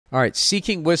All right,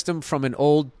 seeking wisdom from an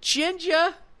old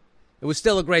ginger. It was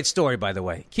still a great story, by the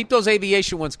way. Keep those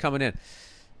aviation ones coming in.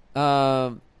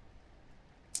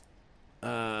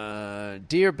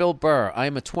 Dear Bill Burr, I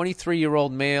am a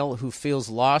 23-year-old male who feels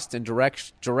lost and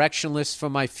directionless for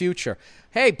my future.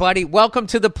 Hey, buddy, welcome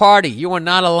to the party. You are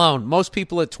not alone. Most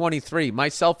people at 23,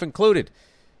 myself included.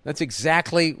 That's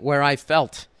exactly where I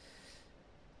felt.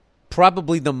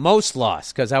 Probably the most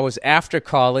lost because I was after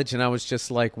college and I was just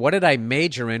like, what did I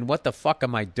major in? What the fuck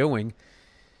am I doing?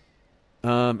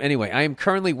 Anyway, I am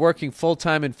currently working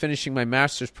full-time and finishing my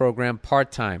master's program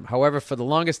part-time. However, for the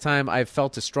longest time, I have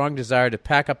felt a strong desire to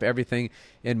pack up everything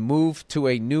and move to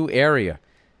a new area.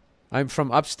 I'm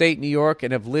from upstate New York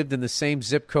and have lived in the same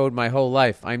zip code my whole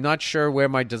life. I'm not sure where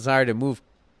my desire to move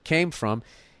came from.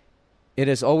 It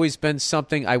has always been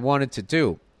something I wanted to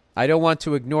do. I don't want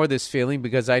to ignore this feeling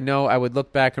because I know I would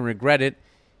look back and regret it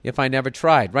if I never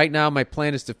tried. Right now, my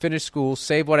plan is to finish school,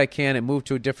 save what I can, and move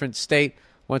to a different state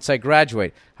once I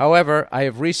graduate. However, I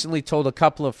have recently told a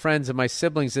couple of friends and my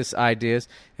siblings this ideas,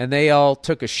 and they all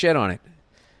took a shit on it.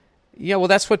 Yeah, well,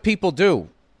 that's what people do.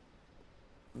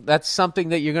 That's something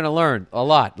that you're going to learn a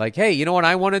lot. Like, hey, you know what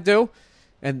I want to do?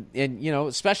 And you know,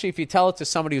 especially if you tell it to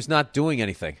somebody who's not doing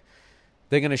anything,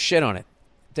 they're going to shit on it.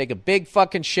 Take a big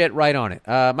fucking shit right on it.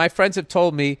 My friends have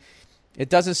told me it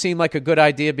doesn't seem like a good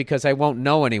idea because I won't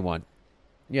know anyone.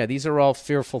 Yeah, these are all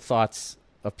fearful thoughts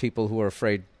of people who are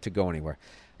afraid to go anywhere.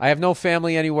 I have no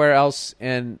family anywhere else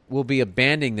and will be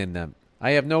abandoning them.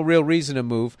 I have no real reason to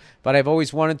move, but I've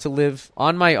always wanted to live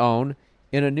on my own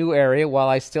in a new area while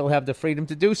I still have the freedom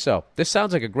to do so. This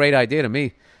sounds like a great idea to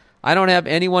me. I don't have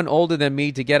anyone older than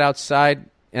me to get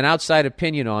an outside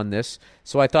opinion on this,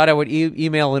 so I thought I would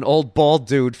email an old bald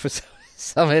dude for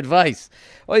some advice.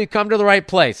 Well, you come to the right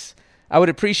place. I would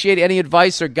appreciate any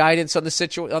advice or guidance on this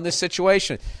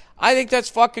situation. I think that's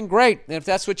fucking great. And if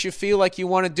that's what you feel like you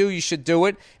want to do, you should do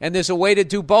it. And there's a way to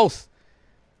do both.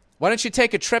 Why don't you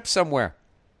take a trip somewhere?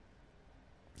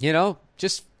 You know,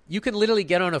 you can literally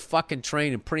get on a fucking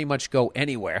train and pretty much go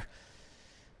anywhere.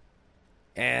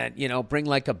 And, you know, bring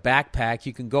like a backpack.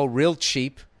 You can go real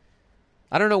cheap.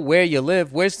 I don't know where you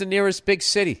live. Where's the nearest big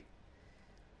city?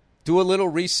 Do a little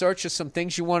research of some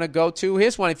things you want to go to.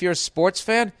 Here's one. If you're a sports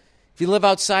fan, if you live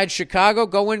outside Chicago,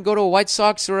 go to a White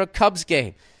Sox or a Cubs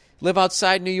game. Live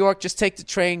outside New York, just take the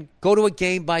train. Go to a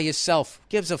game by yourself. Who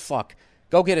gives a fuck?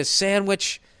 Go get a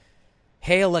sandwich.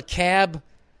 Hail a cab.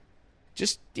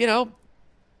 Just, you know,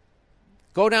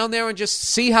 go down there and just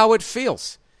see how it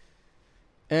feels.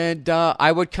 And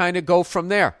I would kind of go from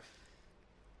there.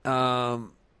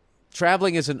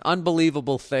 Traveling is an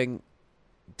unbelievable thing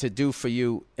to do for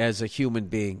you as a human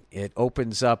being. It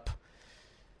opens up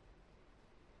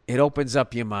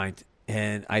your mind.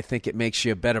 And I think it makes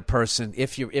you a better person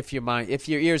if your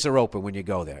ears are open when you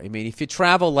go there. I mean, if you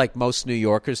travel like most New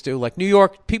Yorkers do, like New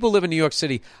York, people who live in New York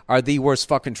City are the worst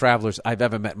fucking travelers I've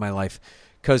ever met in my life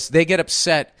because they get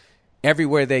upset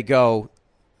everywhere they go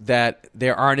that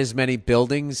there aren't as many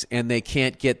buildings and they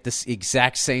can't get this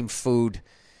exact same food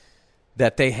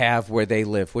that they have where they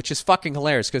live, which is fucking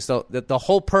hilarious because the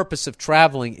whole purpose of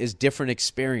traveling is different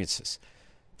experiences.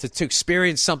 To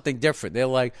experience something different. They're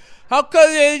like, how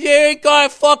come you ain't got a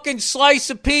fucking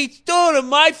slice of pizza? Dude, in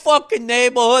my fucking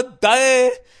neighborhood. They're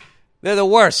the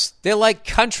worst. They're like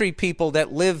country people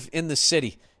that live in the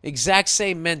city. Exact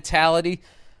same mentality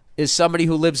as somebody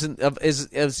who lives in is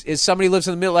somebody who lives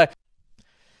in the middle.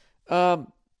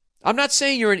 I'm not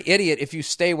saying you're an idiot if you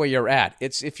stay where you're at.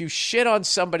 It's if you shit on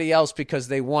somebody else because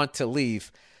they want to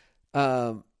leave.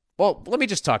 Well, let me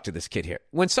just talk to this kid here.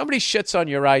 When somebody shits on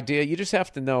your idea, you just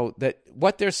have to know that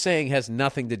what they're saying has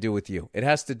nothing to do with you. It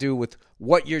has to do with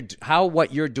how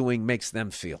what you're doing makes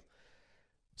them feel.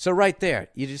 So right there,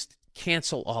 you just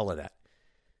cancel all of that.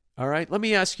 All right? Let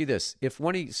me ask you this. If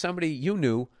somebody you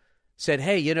knew said,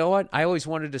 hey, you know what? I always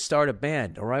wanted to start a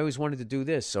band, or I always wanted to do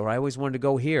this, or I always wanted to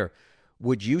go here,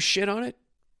 would you shit on it?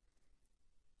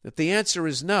 If the answer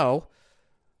is no,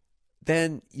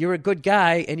 then you're a good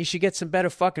guy and you should get some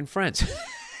better fucking friends.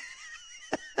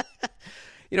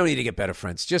 You don't need to get better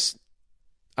friends.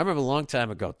 I remember a long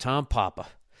time ago, Tom Papa,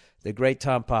 the great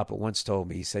Tom Papa, once told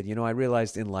me, he said, you know, I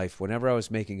realized in life, whenever I was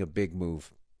making a big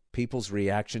move, people's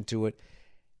reaction to it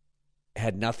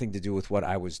had nothing to do with what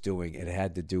I was doing. It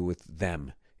had to do with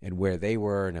them and where they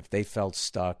were and if they felt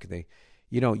stuck.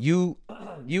 You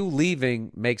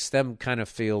leaving makes them kind of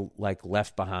feel like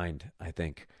left behind, I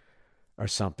think, or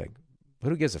something. But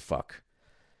who gives a fuck?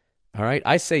 All right?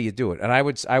 I say you do it. And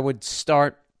I would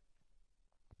start,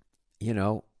 you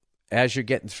know, as you're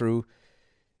getting through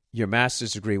your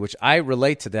master's degree, which I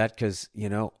relate to that because, you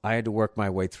know, I had to work my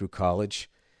way through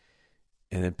college.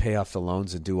 and then pay off the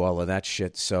loans and do all of that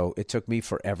shit. So it took me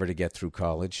forever to get through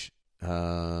college.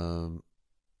 I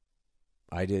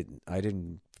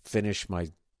didn't finish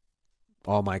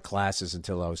all my classes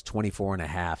until I was 24 and a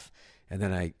half. And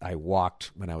then I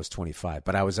walked when I was 25.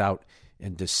 But I was out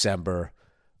in December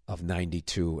of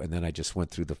 92, and then I just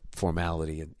went through the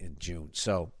formality in June.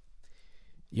 So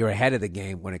you're ahead of the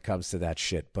game when it comes to that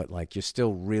shit. But, like, you're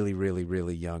still really, really,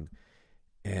 really young.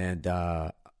 And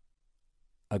a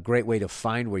great way to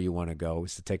find where you want to go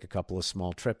is to take a couple of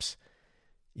small trips,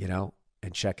 and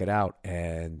check it out.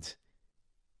 And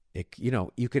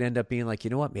you could end up being like, you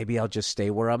know what, maybe I'll just stay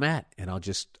where I'm at and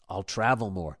I'll travel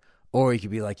more. Or you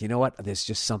could be like, you know what, there's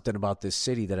just something about this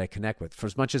city that I connect with. For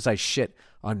as much as I shit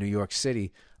on New York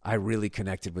City, I really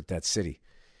connected with that city.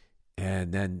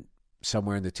 And then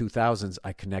somewhere in the 2000s,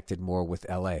 I connected more with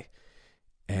LA.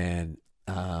 And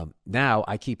now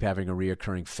I keep having a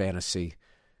reoccurring fantasy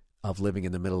of living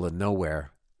in the middle of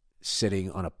nowhere, sitting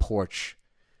on a porch,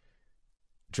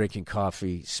 drinking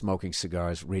coffee, smoking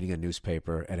cigars, reading a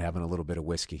newspaper, and having a little bit of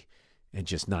whiskey, and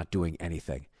just not doing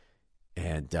anything.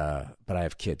 And but I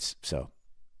have kids, so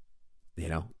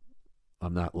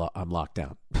I'm locked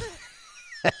down.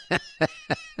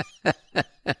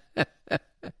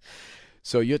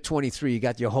 So you're 23. You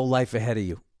got your whole life ahead of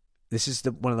you. This is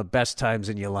one of the best times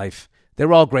in your life.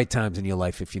 They're all great times in your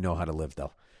life if you know how to live,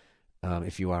 though.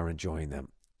 If you are enjoying them,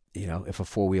 if a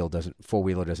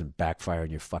four-wheeler doesn't backfire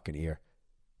in your fucking ear.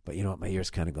 But you know what? My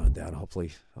ear's kind of gone down.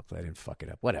 Hopefully I didn't fuck it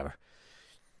up. Whatever.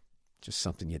 Just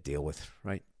something you deal with,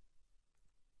 right?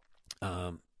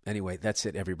 Anyway, that's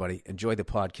it, everybody. Enjoy the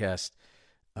podcast.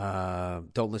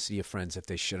 Don't listen to your friends if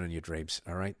they shit on your dreams,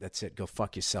 all right? That's it. Go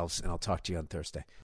fuck yourselves, and I'll talk to you on Thursday.